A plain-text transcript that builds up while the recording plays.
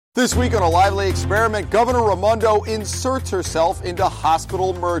This week on A Lively Experiment, Governor Raimondo inserts herself into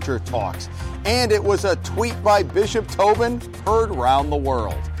hospital merger talks. And it was a tweet by Bishop Tobin heard round the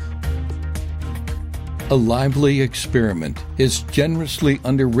world. A Lively Experiment is generously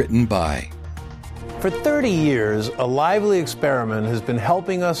underwritten by... For 30 years, A Lively Experiment has been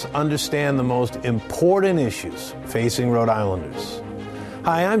helping us understand the most important issues facing Rhode Islanders.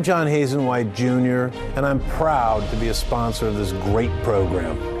 Hi, I'm John Hazenwhite Jr., and I'm proud to be a sponsor of this great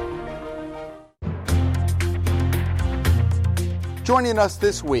program. Joining us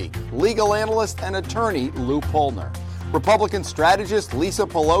this week, legal analyst and attorney Lou Polner, Republican strategist Lisa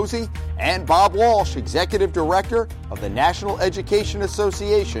Pelosi, and Bob Walsh, executive director of the National Education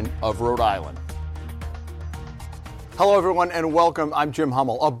Association of Rhode Island. Hello, everyone, and welcome. I'm Jim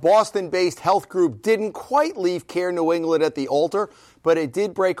Hummel. A Boston-based health group didn't quite leave Care New England at the altar, but it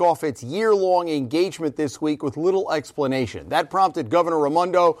did break off its year-long engagement this week with little explanation. That prompted Governor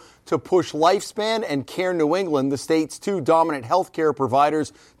Raimondo to push Lifespan and Care New England, the state's two dominant health care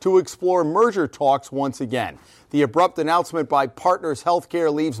providers, to explore merger talks once again. The abrupt announcement by Partners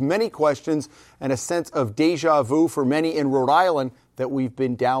Healthcare leaves many questions and a sense of deja vu for many in Rhode Island that we've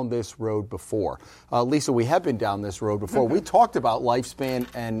been down this road before. Lisa, we have been down this road before. We talked about Lifespan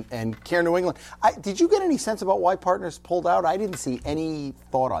and Care New England. Did you get any sense about why Partners pulled out? I didn't see any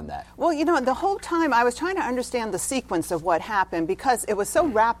thought on that. Well, you know, the whole time I was trying to understand the sequence of what happened because it was so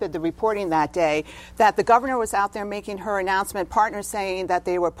rapid, the reporting that day, that the governor was out there making her announcement, Partners saying that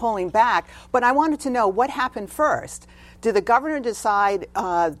they were pulling back. But I wanted to know what happened first. Did the governor decide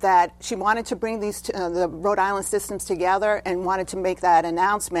that she wanted to bring the Rhode Island systems together and wanted to make that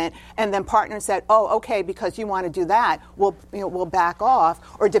announcement, and then Partners said, "Oh, okay, because you want to do that, we'll back off,"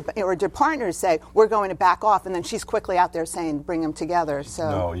 or did Partners say, "We're going to back off," and then she's quickly out there saying, "Bring them together"? So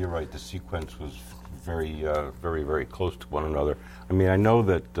no, you're right. The sequence was very, very close to one another. I mean, I know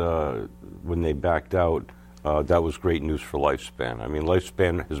that when they backed out, that was great news for Lifespan. I mean,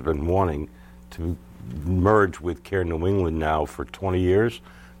 Lifespan has been wanting to merge with Care New England now for 20 years.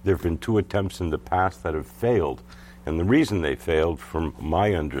 There have been two attempts in the past that have failed. And the reason they failed, from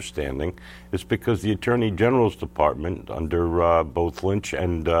my understanding, is because the Attorney General's Department, under both Lynch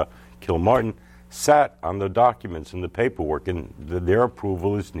and Kilmartin, sat on the documents and the paperwork, and their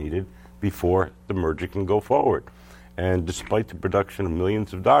approval is needed before the merger can go forward. And despite the production of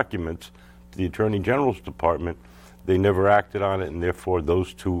millions of documents to the Attorney General's Department, they never acted on it, and therefore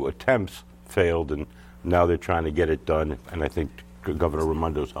those two attempts failed, and now they're trying to get it done, and I think Governor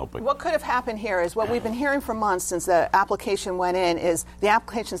Raimondo's helping. What could have happened here is what we've been hearing for months since the application went in is the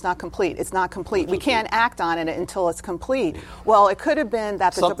application's not complete. It's not complete. We can't act on it until it's complete. Well, it could have been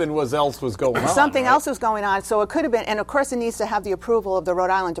that something else was going on. Something else was going on. So it could have been, and of course it needs to have the approval of the Rhode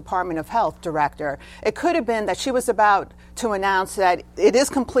Island Department of Health director. It could have been that she was about to announce that it is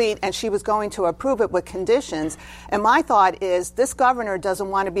complete and she was going to approve it with conditions. And my thought is this governor doesn't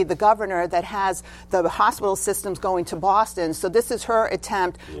want to be the governor that has the hospital systems going to Boston. So this is her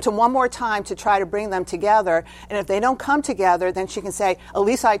attempt to one more time to try to bring them together. And if they don't come together, then she can say, at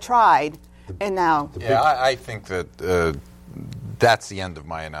least I tried. And now. Yeah, I think that that's the end of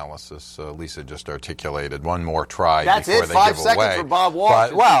my analysis. Lisa just articulated one more try that's before it, they 5 give seconds away. For Bob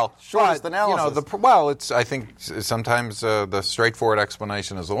Walsh. Shortest analysis. It's. I think sometimes the straightforward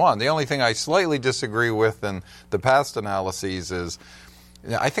explanation is the one. The only thing I slightly disagree with in the past analyses is,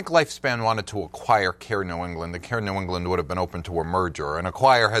 I think Lifespan wanted to acquire Care New England. The Care New England would have been open to a merger. And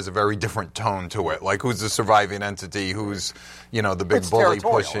acquire has a very different tone to it. Like, who's the surviving entity? Who's, the big bully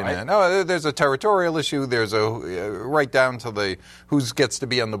pushing in? Oh, there's a territorial issue. There's right down to who gets to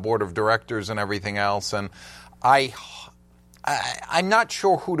be on the board of directors and everything else. And I'm not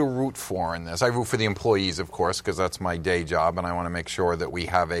sure who to root for in this. I root for the employees, of course, because that's my day job, and I want to make sure that we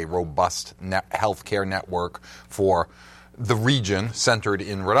have a robust healthcare network for the region centered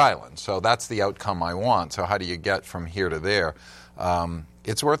in Rhode Island. So that's the outcome I want. So how do you get from here to there?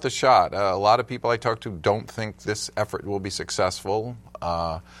 It's worth a shot. A lot of people I talk to don't think this effort will be successful.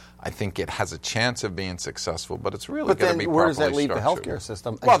 I think it has a chance of being successful, but it's really going to be properly structured. But then where does that leave the healthcare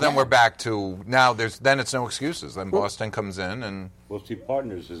system? Well, then we're back to now. Then it's no excuses. Then Boston comes in and. Well, see,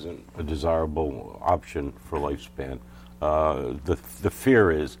 Partners isn't a desirable option for Lifespan. The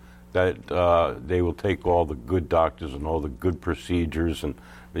fear is that they will take all the good doctors and all the good procedures and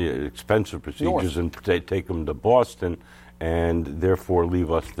the expensive procedures and take them to Boston and therefore leave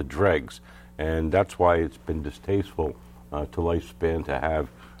us the dregs. And that's why it's been distasteful to Lifespan to have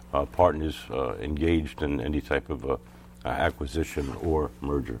Partners engaged in any type of acquisition or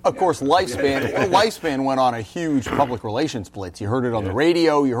merger. Of course, Lifespan went on a huge public relations blitz. You heard it on the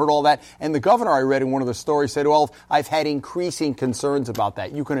radio, you heard all that. And the governor, I read in one of the stories, said, well, I've had increasing concerns about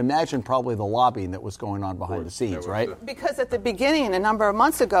that. You can imagine probably the lobbying that was going on behind the scenes, right? Because at the beginning, a number of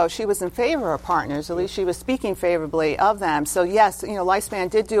months ago, she was in favor of partners. At least she was speaking favorably of them. So, yes,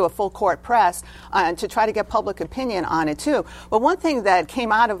 Lifespan did do a full court press to try to get public opinion on it, too. But one thing that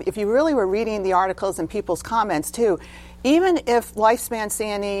came out of, if you really were reading the articles and people's comments, too, even if Lifespan,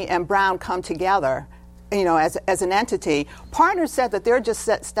 Sandy, and Brown come together, as an entity, partners said that they're just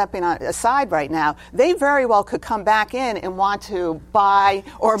stepping aside right now. They very well could come back in and want to buy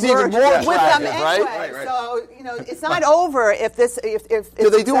or merge with them anyway. Right. So it's not over if this. If do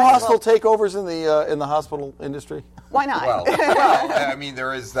they do hostile takeovers in the hospital industry? Why not? Well, I mean,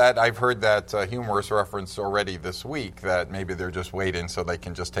 there is that. I've heard that humorous reference already this week that maybe they're just waiting so they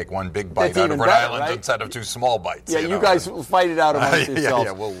can just take one big bite out of Rhode Island instead of two small bites. Yeah, you guys fight it out amongst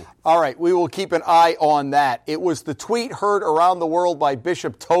yourselves. All right, we will keep an eye on that. It was the tweet heard around the world by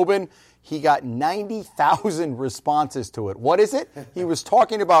Bishop Tobin. He got 90,000 responses to it. What is it? He was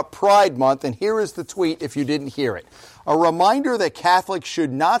talking about Pride Month, and here is the tweet if you didn't hear it. A reminder that Catholics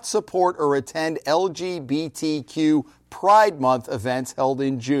should not support or attend LGBTQ Pride Month events held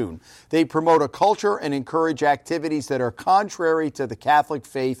in June. They promote a culture and encourage activities that are contrary to the Catholic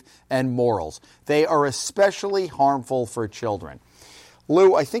faith and morals. They are especially harmful for children.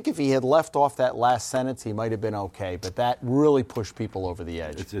 Lou, I think if he had left off that last sentence, he might have been okay, but that really pushed people over the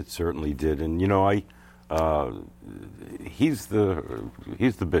edge. It certainly did, and he's the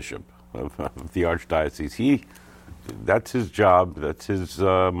bishop of the archdiocese. That's his job. That's his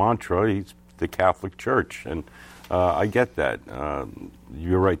mantra. He's the Catholic Church, and I get that.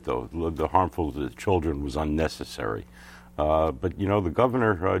 You're right, though. The harmful to the children was unnecessary, but the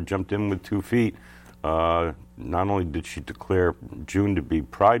governor jumped in with 2 feet. Not only did she declare June to be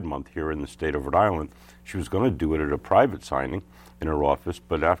Pride Month here in the state of Rhode Island, she was going to do it at a private signing in her office,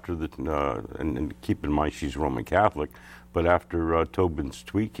 but after and keep in mind she's Roman Catholic, but after Tobin's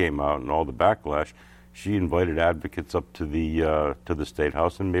tweet came out and all the backlash, she invited advocates up to the State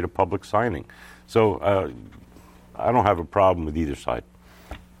House and made a public signing. So I don't have a problem with either side.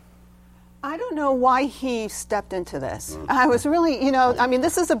 I don't know why he stepped into this. I was really,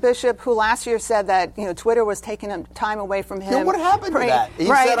 this is a bishop who last year said that, Twitter was taking time away from him. Yeah, what happened to that? He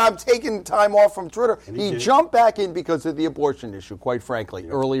said, I'm taking time off from Twitter. He jumped back in because of the abortion issue, quite frankly,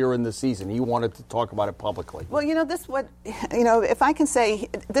 earlier in the season. He wanted to talk about it publicly. Well, if I can say,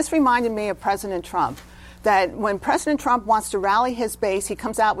 this reminded me of President Trump. That when President Trump wants to rally his base, he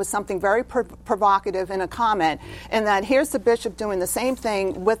comes out with something very provocative in a comment, and that here's the bishop doing the same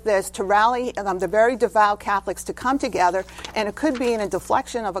thing with this to rally the very devout Catholics to come together, and it could be in a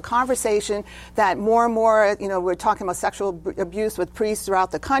deflection of a conversation that more and more, we're talking about sexual abuse with priests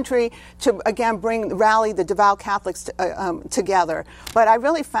throughout the country, to again rally the devout Catholics together. But I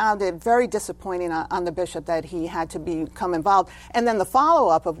really found it very disappointing on the bishop that he had to become involved. And then the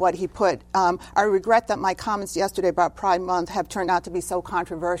follow-up of what he put, I regret that my comments yesterday about Pride Month have turned out to be so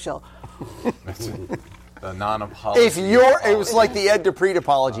controversial. The non-apology. It was like the Ed Dupree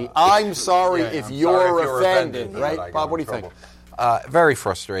apology. I'm sorry if you're offended, right? Bob, what do you think? Very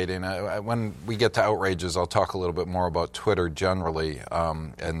frustrating. When we get to outrages, I'll talk a little bit more about Twitter generally,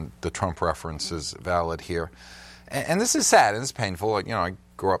 and the Trump reference is valid here. And this is sad and it's painful. I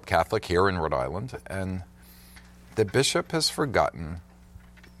grew up Catholic here in Rhode Island, and the bishop has forgotten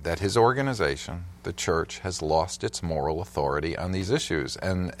that his organization, the church, has lost its moral authority on these issues.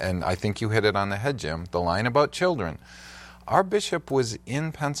 And I think you hit it on the head, Jim, the line about children. Our bishop was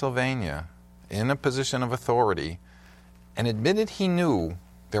in Pennsylvania in a position of authority and admitted he knew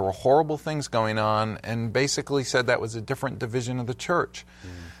there were horrible things going on and basically said that was a different division of the church.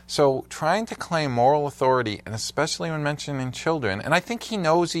 So trying to claim moral authority, and especially when mentioning children, and I think he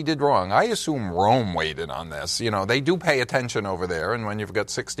knows he did wrong. I assume Rome weighed in on this. They do pay attention over there, and when you've got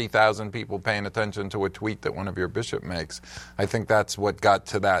 60,000 people paying attention to a tweet that one of your bishop makes, I think that's what got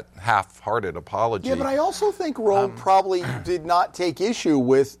to that half-hearted apology. Yeah, but I also think Rome probably did not take issue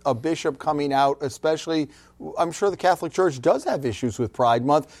with a bishop coming out, especially, I'm sure the Catholic Church does have issues with Pride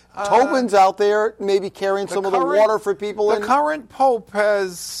Month. Tobin's out there maybe carrying some of the water for people. The current pope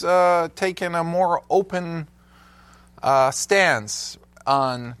has taken a more open stance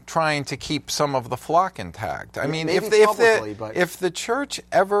on trying to keep some of the flock intact. I mean, if the church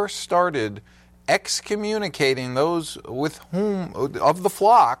ever started excommunicating those with whom of the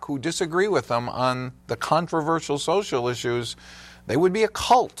flock who disagree with them on the controversial social issues, they would be a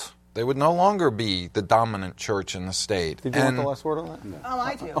cult. They would no longer be the dominant church in the state. Did you want the last word on that? No. Oh,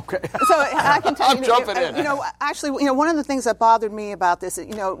 I do. Okay. So I can tell you. I'm jumping in. Actually, one of the things that bothered me about this,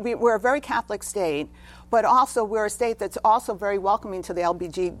 we're a very Catholic state, but also we're a state that's also very welcoming to the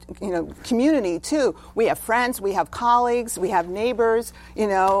LBG, community too. We have friends, we have colleagues, we have neighbors,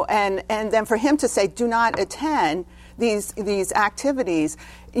 and then for him to say, do not attend these activities,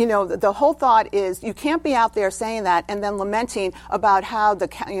 the whole thought is you can't be out there saying that and then lamenting about how the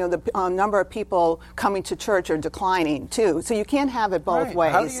number of people coming to church are declining too. So you can't have it both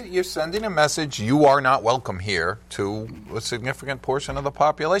ways. You're sending a message you are not welcome here to a significant portion of the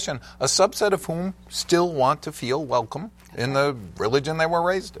population, a subset of whom still want to feel welcome in the religion they were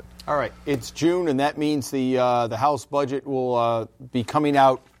raised in. All right, it's June, and that means the House budget will be coming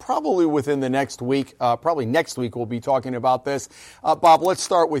out probably within the next week. Probably next week we'll be talking about this. Bob, let's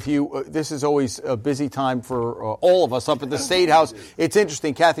start with you. This is always a busy time for all of us up at the State House. It's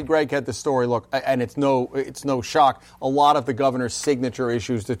interesting. Kathy Gregg had the story. Look, and it's no shock. A lot of the governor's signature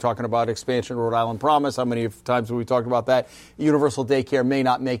issues, they're talking about expansion of Rhode Island Promise. How many times have we talked about that? Universal daycare may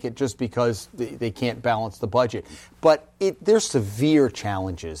not make it just because they can't balance the budget. But there's severe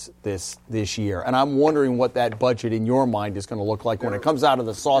challenges this year, and I'm wondering what that budget in your mind is going to look like when it comes out of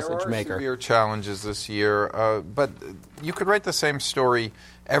the sausage maker. There are severe challenges this year, but you could write the same story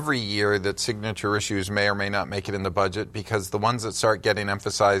every year that signature issues may or may not make it in the budget, because the ones that start getting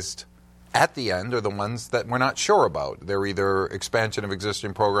emphasized at the end are the ones that we're not sure about. They're either expansion of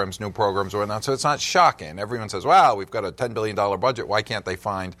existing programs, new programs, or whatnot, so it's not shocking. Everyone says, wow, we've got a $10 billion budget, why can't they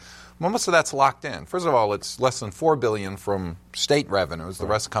find... Well, most of that's locked in. First of all, it's less than $4 billion from state revenues. The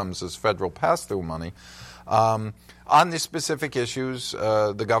rest comes as federal pass-through money. On the specific issues,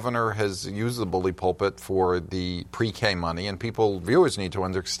 the governor has used the bully pulpit for the pre-K money, and viewers need to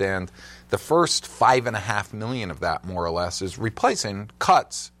understand the first $5.5 million of that, more or less, is replacing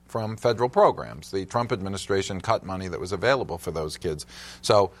cuts from federal programs. The Trump administration cut money that was available for those kids.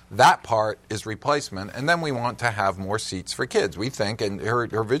 So that part is replacement, and then we want to have more seats for kids. We think, and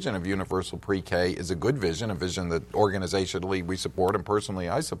her vision of universal pre-K is a good vision, a vision that organizationally we support and personally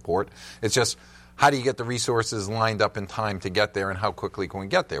I support. It's just, how do you get the resources lined up in time to get there, and how quickly can we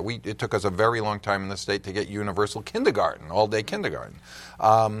get there? It took us a very long time in the state to get universal kindergarten, all-day kindergarten.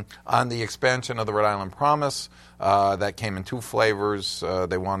 On the expansion of the Rhode Island Promise, that came in two flavors.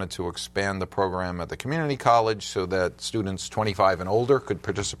 They wanted to expand the program at the community college so that students 25 and older could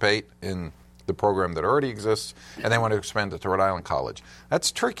participate in the program that already exists, and they want to expand it to Rhode Island College.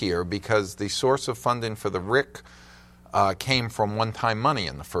 That's trickier because the source of funding for the RIC came from one-time money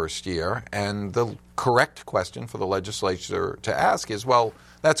in the first year, and the correct question for the legislature to ask is, well,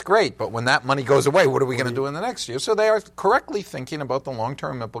 that's great, but when that money goes away, what are we going to do in the next year? So they are correctly thinking about the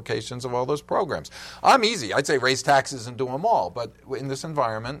long-term implications of all those programs. I'm easy. I'd say raise taxes and do them all, but in this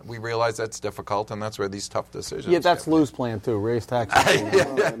environment, we realize that's difficult, and that's where these tough decisions Yeah, that's Lou's plan, too, raise taxes.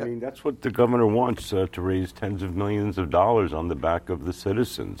 I mean, that's what the governor wants, to raise tens of millions of dollars on the back of the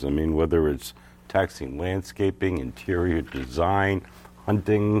citizens. I mean, whether it's taxing landscaping, interior design,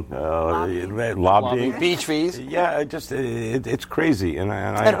 hunting, lobbying, beach fees. Yeah, it's crazy. And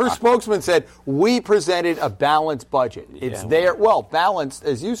her spokesman said, we presented a balanced budget. It's balanced,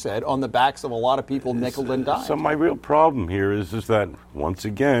 as you said, on the backs of a lot of people nickel and dime. So my real problem here is that, once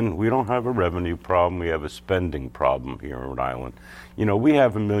again, we don't have a revenue problem. We have a spending problem here in Rhode Island. We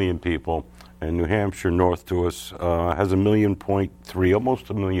have 1 million people, and New Hampshire, north to us, has 1.3 million, almost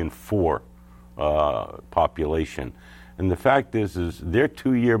 1.4 million population. And the fact is their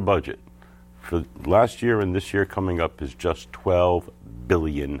 2-year budget for last year and this year coming up is just $12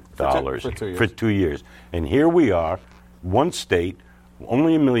 billion for 2 years. And here we are, one state,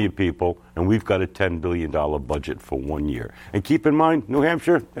 only 1 million people, and we've got a $10 billion budget for 1 year. And keep in mind, New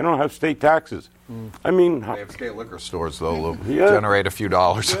Hampshire, they don't have state taxes. I mean, they have state liquor stores, though, generate a few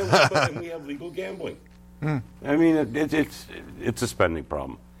dollars. And we have legal gambling. I mean, it's a spending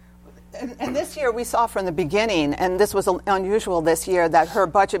problem. And this year we saw from the beginning, and this was unusual this year, that her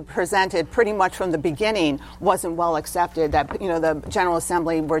budget presented pretty much from the beginning wasn't well accepted, that the General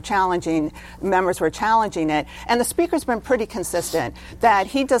Assembly members were challenging it. And the Speaker's been pretty consistent that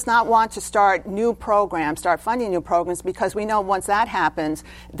he does not want to start funding new programs, because we know once that happens,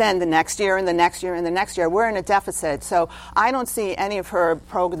 then the next year and the next year and the next year, we're in a deficit. So I don't see any of her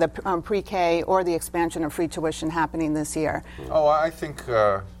pre-K or the expansion of free tuition happening this year. Oh, I think...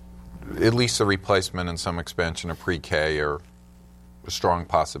 at least a replacement and some expansion of pre-K are strong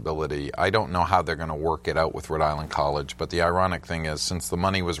possibility. I don't know how they're going to work it out with Rhode Island College, but the ironic thing is, since the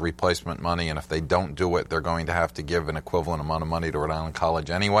money was replacement money, and if they don't do it, they're going to have to give an equivalent amount of money to Rhode Island College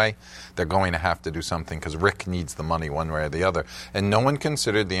anyway, they're going to have to do something because Rick needs the money one way or the other. And no one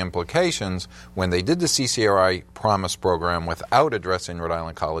considered the implications when they did the CCRI Promise program without addressing Rhode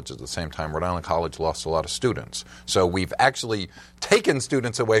Island College at the same time. Rhode Island College lost a lot of students. So we've actually taken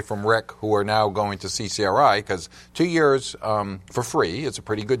students away from Rick who are now going to CCRI because 2 years for free is a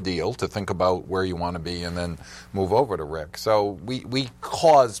pretty good deal to think about where you want to be and then move over to Rick. So we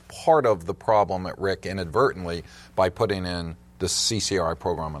caused part of the problem at Rick inadvertently by putting in the CCRI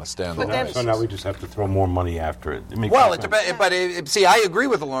program on a standalone basis. So now we just have to throw more money after it. Well, it depends. But see, I agree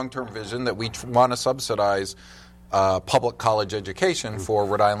with the long-term vision that we want to subsidize public college education for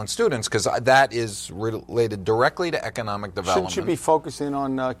Rhode Island students because that is related directly to economic development. Shouldn't you be focusing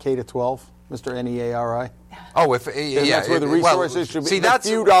on K-12, Mr. NEARI? Oh, that's where the resources should be. See, that's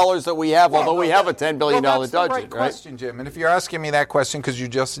the few dollars that we have, although we have a $10 billion budget. That's the right question, Jim. And if you're asking me that question because you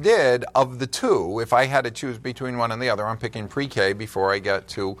just did, of the two, if I had to choose between one and the other, I'm picking pre-K before I get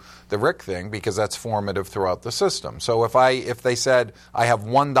to the RIC thing because that's formative throughout the system. So if they said I have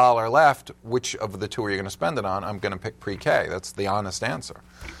 $1 left, which of the two are you going to spend it on? I'm going to pick pre-K. That's the honest answer.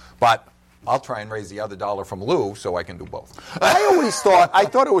 But I'll try and raise the other dollar from Lou so I can do both. I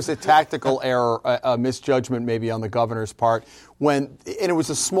thought it was a tactical error, a misjudgment maybe on the governor's part, and it was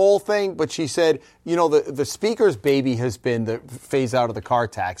a small thing, but she said, the speaker's baby has been the phase out of the car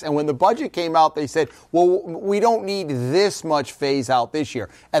tax. And when the budget came out, they said, well, we don't need this much phase out this year.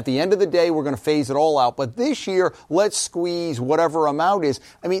 At the end of the day, we're going to phase it all out. But this year, let's squeeze whatever amount is.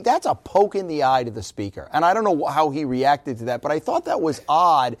 I mean, that's a poke in the eye to the speaker. And I don't know how he reacted to that, but I thought that was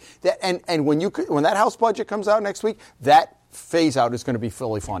odd. And when that House budget comes out next week, that phase out is going to be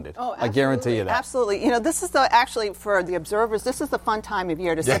fully funded. Oh, I guarantee you that. Absolutely. This is actually for the observers, this is the fun time of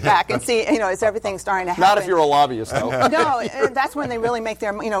year to sit back and see, is everything starting to happen. Not if you're a lobbyist, though. No, that's when they really make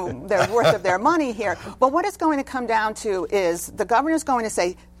their worth of their money here. But what it's going to come down to is the governor's going to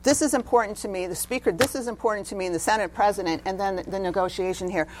say, this is important to me, the speaker, this is important to me, and the Senate president, and then the negotiation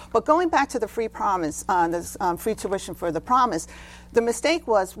here. But going back to the free promise, this free tuition for the promise, the mistake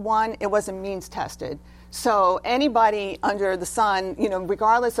was, one, it wasn't means tested. So anybody under the sun,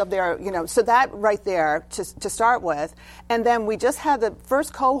 regardless of their, so that right there to start with. And then we just had the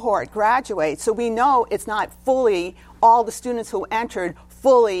first cohort graduate, so we know it's not fully all the students who entered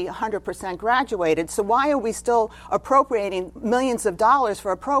fully 100% graduated. So why are we still appropriating millions of dollars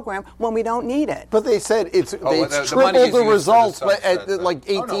for a program when we don't need it? But they said it's tripled the results, but like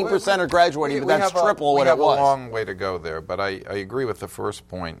 18% are graduating, but that's triple what it was. We have a long way to go there, but I agree with the first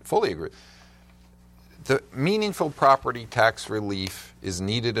point, fully agree. The meaningful property tax relief is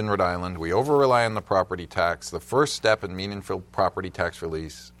needed in Rhode Island. We over-rely on the property tax. The first step in meaningful property tax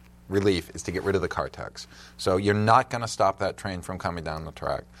relief is to get rid of the car tax. So you're not going to stop that train from coming down the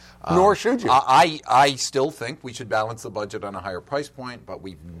track. Nor should you. I still think we should balance the budget on a higher price point, but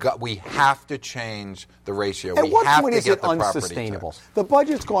we have to change the ratio. At what point is it unsustainable? The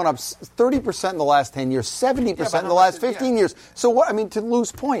budget's gone up 30% in the last 10 years, 70% in the last 15 years. So what? I mean, to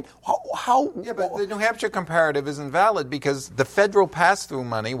Lou's point, how? Yeah, but the New Hampshire comparative isn't valid because the federal pass-through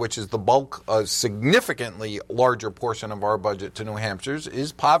money, which is the bulk, a significantly larger portion of our budget to New Hampshire's,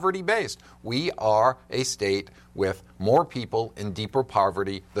 is poverty-based. We are a state with more people in deeper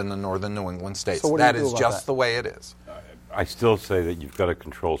poverty than the northern New England states. So that is just the way it is. I still say that you've got to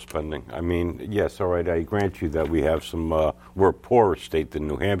control spending. I mean, yes, all right, I grant you that we have we're a poorer state than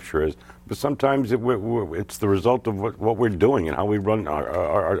New Hampshire is, but sometimes it's the result of what we're doing and how we run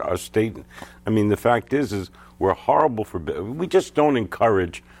our state. I mean, the fact is we're horrible we just don't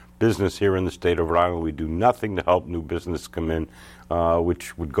encourage business here in the state of Rhode Island. We do nothing to help new business come in,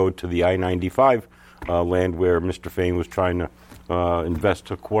 which would go to the I-95 land where Mr. Fain was trying to invest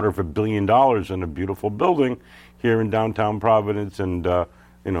 $250 million in a beautiful building here in downtown Providence, and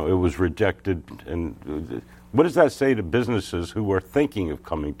it was rejected. And what does that say to businesses who are thinking of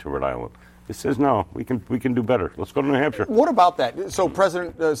coming to Rhode Island? It says no. We can do better. Let's go to New Hampshire. What about that? So,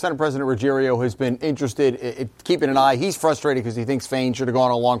 Senate President Ruggiero has been interested in keeping an eye. He's frustrated because he thinks Fain should have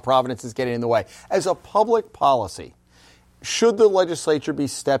gone along. Providence is getting in the way. As a public policy, should the legislature be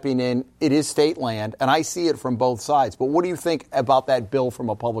stepping in? It is state land, and I see it from both sides. But what do you think about that bill from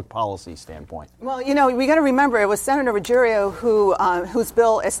a public policy standpoint? Well, we got to remember it was Senator Ruggiero whose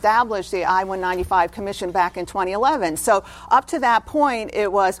bill established the I-195 Commission back in 2011. So up to that point,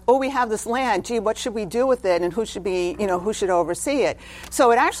 it was, we have this land. Gee, what should we do with it, and who should oversee it? So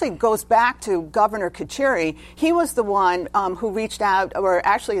it actually goes back to Governor Kachiri. He was the one who reached out, or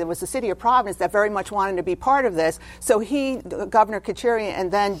actually it was the city of Providence that very much wanted to be part of this. So he he, Governor Kucherian,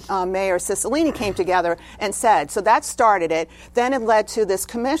 and then Mayor Cicilline came together and said. So that started it. Then it led to this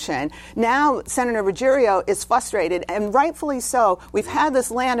commission. Now Senator Ruggiero is frustrated, and rightfully so. We've had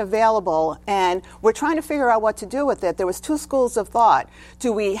this land available, and we're trying to figure out what to do with it. There was two schools of thought.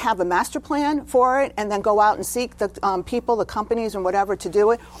 Do we have a master plan for it and then go out and seek the people, the companies, and whatever to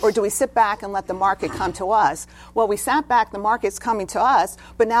do it? Or do we sit back and let the market come to us? Well, we sat back, the market's coming to us,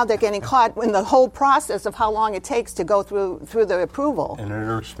 but now they're getting caught in the whole process of how long it takes to go through the approval. And it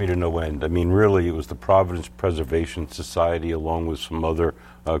irks me to no end. I mean, really, it was the Providence Preservation Society along with some other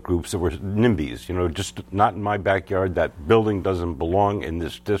groups that were NIMBYs, just not in my backyard. That building doesn't belong in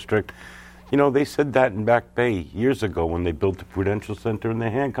this district. They said that in Back Bay years ago when they built the Prudential Center and the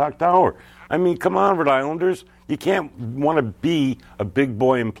Hancock Tower. I mean, come on, Rhode Islanders. You can't want to be a big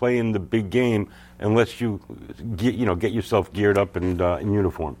boy and play in the big game unless you get yourself geared up and in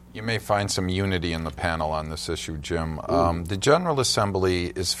uniform. You may find some unity in the panel on this issue, Jim. The General Assembly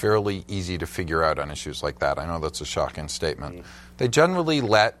is fairly easy to figure out on issues like that. I know that's a shocking statement. They generally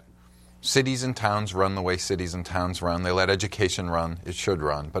let cities and towns run the way cities and towns run. They let education run. It should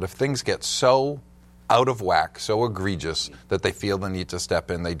run. But if things get so out of whack, so egregious that they feel the need to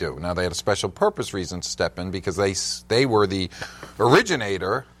step in, they do. Now, they had a special purpose reason to step in because they were the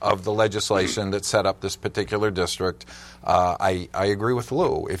originator of the legislation that set up this particular district. I agree with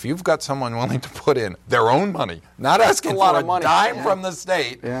Lou. If you've got someone willing to put in their own money, not asking for a dime from the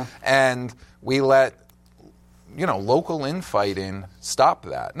state, and we let local infighting stop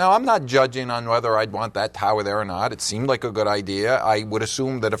that. Now, I'm not judging on whether I'd want that tower there or not. It seemed like a good idea. I would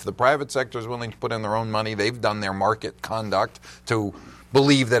assume that if the private sector is willing to put in their own money, they've done their market conduct to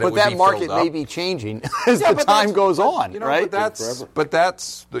believe that it would be filled up. But that market may be changing as the time goes on, right? But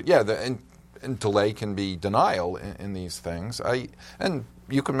and delay can be denial in these things. And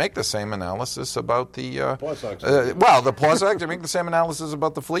you can make the same analysis about the the Pause Act. You make the same analysis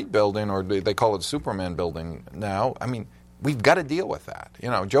about the Fleet building, or they call it Superman building now. I mean, we've got to deal with that.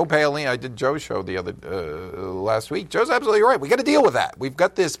 Joe Paley, I did Joe's show the other last week. Joe's absolutely right. We got to deal with that. We've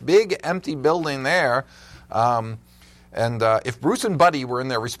got this big empty building there. And if Bruce and Buddy were in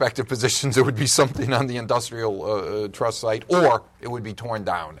their respective positions, it would be something on the industrial trust site, or it would be torn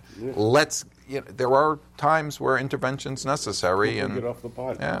down. Yeah. There are times where intervention's necessary. And get off the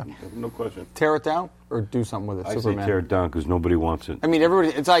pot. Yeah, no question. Tear it down or do something with it. I Superman. say tear it down because nobody wants it. I mean,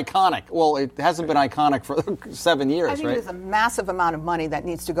 it's iconic. Well, it hasn't been iconic for 7 years, right? I think there's a massive amount of money that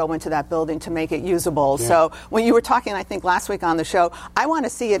needs to go into that building to make it usable. Yeah. So when you were talking, I think last week on the show, I want to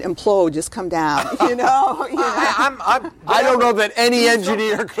see it implode, just come down. I don't know that any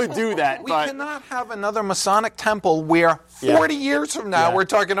engineer could do that. We cannot have another Masonic temple where 40 years from now we're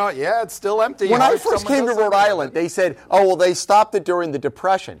talking about, it's still empty. When I first came to Rhode Island, they said, they stopped it during the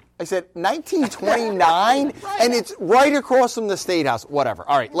Depression. I said, 1929? And it's right across from the State House. Whatever.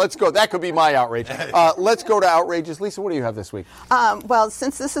 All right, let's go. That could be my outrage. Let's go to outrages. Lisa, what do you have this week? Well,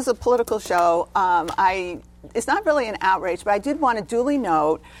 since this is a political show, it's not really an outrage, but I did want to duly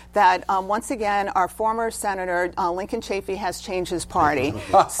note that once again, our former Senator Lincoln Chafee has changed his party.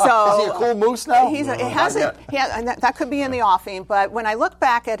 So is he a cool moose now? That could be in the offing. But when I look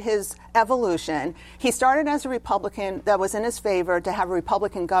back at his evolution, he started as a Republican that was in his favor to have a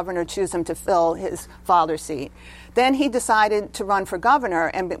Republican governor choose him to fill his father's seat. Then he decided to run for governor,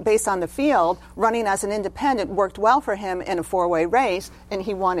 and based on the field, running as an independent worked well for him in a four-way race, and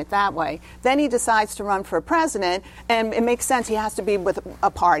he won it that way. Then he decides to run for president, and it makes sense. He has to be with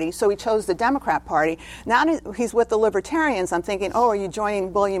a party, so he chose the Democrat Party. Now he's with the Libertarians. I'm thinking, are you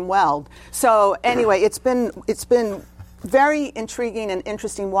joining William Weld? So anyway, it's been very intriguing and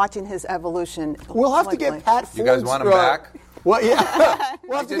interesting watching his evolution. We'll have to get Pat Ford's... You guys want him back? Well, yeah.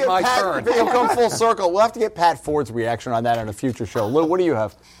 We'll have to get Pat. He'll come full circle. We'll have to get Pat Ford's reaction on that on a future show. Lou, what do you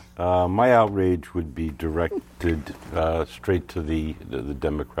have? My outrage would be directed straight to the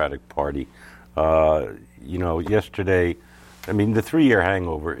Democratic Party. Yesterday, the 3-year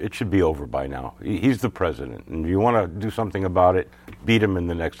hangover, it should be over by now. He's the president, and if you want to do something about it, beat him in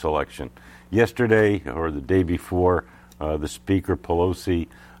the next election. Yesterday, or the day before, the Speaker, Pelosi,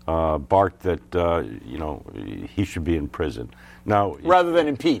 barked that he should be in prison. Now, rather than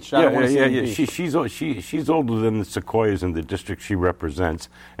impeached. She's older than the Sequoias in the district she represents,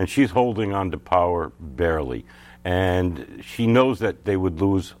 and she's holding on to power barely. And she knows that they would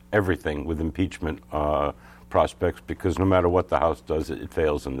lose everything with impeachment prospects because no matter what the House does, it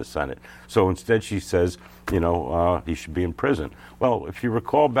fails in the Senate. So instead, she says, he should be in prison. Well, if you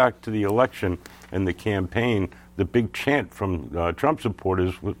recall back to the election and the campaign, the big chant from Trump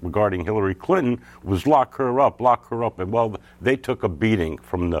supporters regarding Hillary Clinton was lock her up. And, they took a beating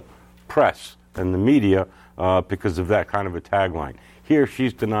from the press and the media because of that kind of a tagline. Here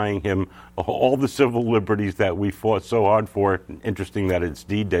she's denying him all the civil liberties that we fought so hard for. Interesting that it's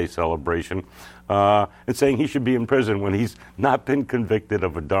D-Day celebration. And saying he should be in prison when he's not been convicted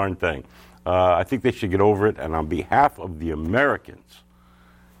of a darn thing. I think they should get over it. And on behalf of the Americans,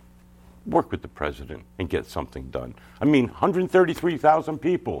 work with the president and get something done. I mean, 133,000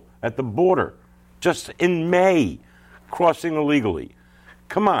 people at the border just in May crossing illegally.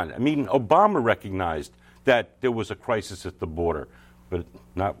 Come on. I mean, Obama recognized that there was a crisis at the border. But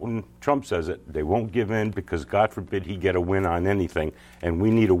not when Trump says it. They won't give in because, God forbid, he get a win on anything. And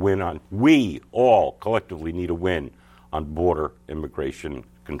we all collectively need a win on border immigration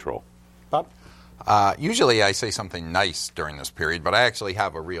control. Bob? Usually I say something nice during this period, but I actually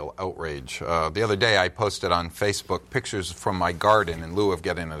have a real outrage. The other day I posted on Facebook pictures from my garden in lieu of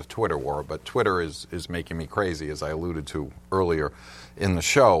getting a Twitter war, but Twitter is making me crazy, as I alluded to earlier in the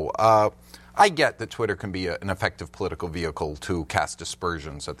show. I get that Twitter can be an effective political vehicle to cast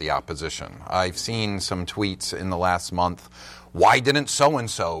aspersions at the opposition. I've seen some tweets in the last month. Why didn't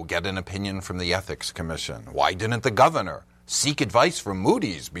so-and-so get an opinion from the Ethics Commission? Why didn't the governor seek advice from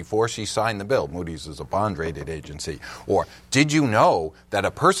Moody's before she signed the bill? Moody's is a bond-rated agency. Or, did you know that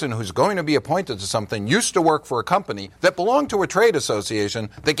a person who's going to be appointed to something used to work for a company that belonged to a trade association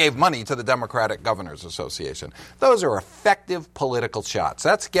that gave money to the Democratic Governors Association? Those are effective political shots.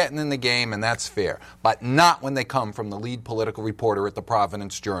 That's getting in the game, and that's fair. But not when they come from the lead political reporter at the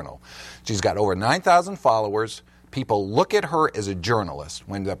Providence Journal. She's got over 9,000 followers. People look at her as a journalist.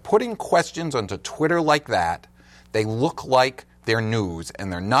 When they're putting questions onto Twitter like that, they look like they're news,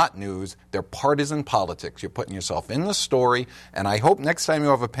 and they're not news. They're partisan politics. You're putting yourself in the story, and I hope next time you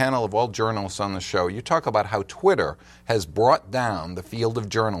have a panel of all journalists on the show, you talk about how Twitter has brought down the field of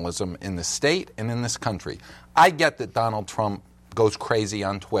journalism in the state and in this country. I get that Donald Trump goes crazy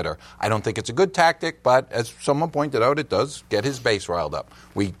on Twitter. I don't think it's a good tactic, but as someone pointed out, it does get his base riled up.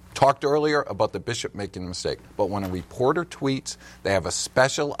 We talked earlier about the bishop making a mistake, but when a reporter tweets, they have a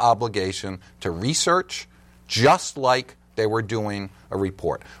special obligation to research, just like they were doing a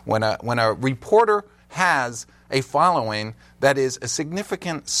report. When a reporter has a following that is a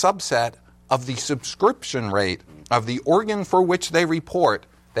significant subset of the subscription rate of the organ for which they report,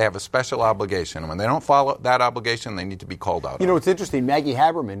 they have a special obligation. When they don't follow that obligation, they need to be called out. You know, it's interesting. Maggie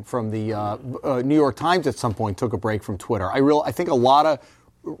Haberman from the New York Times at some point took a break from Twitter. I think a lot of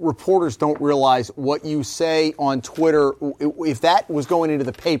reporters don't realize what you say on Twitter. If that was going into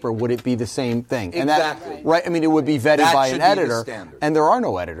the paper, would it be the same thing? Exactly. And that, right? I mean, it would be vetted that by an editor, and there are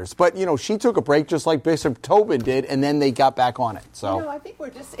no editors. But, you know, she took a break just like Bishop Tobin did, and then they got back on it. So, you know, I think we're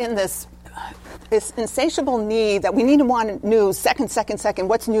just in this insatiable need that we need to want news, second,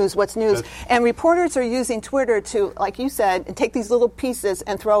 what's news? And reporters are using Twitter to, like you said, take these little pieces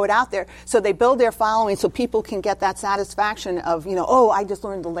and throw it out there. So they build their following so people can get that satisfaction of, you know, oh, I just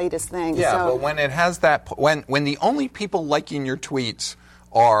learned the latest thing. Yeah, so, but when it has that, when the only people liking your tweets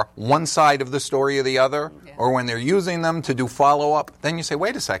are one side of the story or the other, or when they're using them to do follow-up, then you say,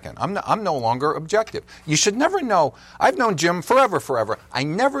 wait a second, I'm no longer objective. You should never know. I've known Jim forever. I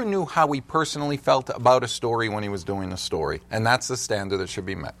never knew how he personally felt about a story when he was doing a story, and that's the standard that should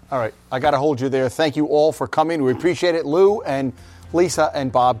be met. All right, I got to hold you there. Thank you all for coming. We appreciate it. Lou and Lisa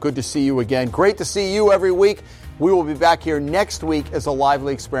and Bob, good to see you again. Great to see you every week. We will be back here next week as a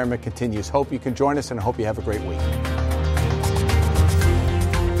lively experiment continues. Hope you can join us, and I hope you have a great week.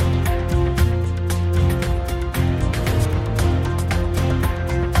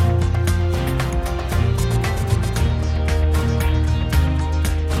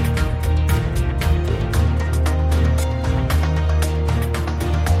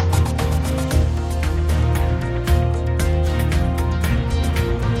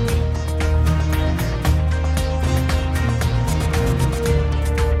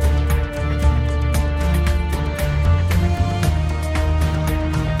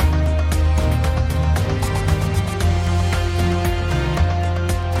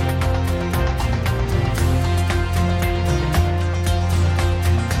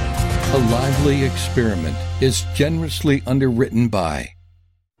 Experiment is generously underwritten by.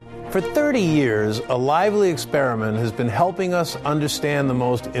 For 30 years, A Lively Experiment has been helping us understand the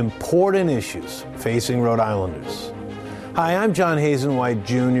most important issues facing Rhode Islanders. Hi, I'm John Hazen White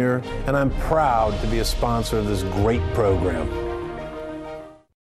Jr., and I'm proud to be a sponsor of this great program.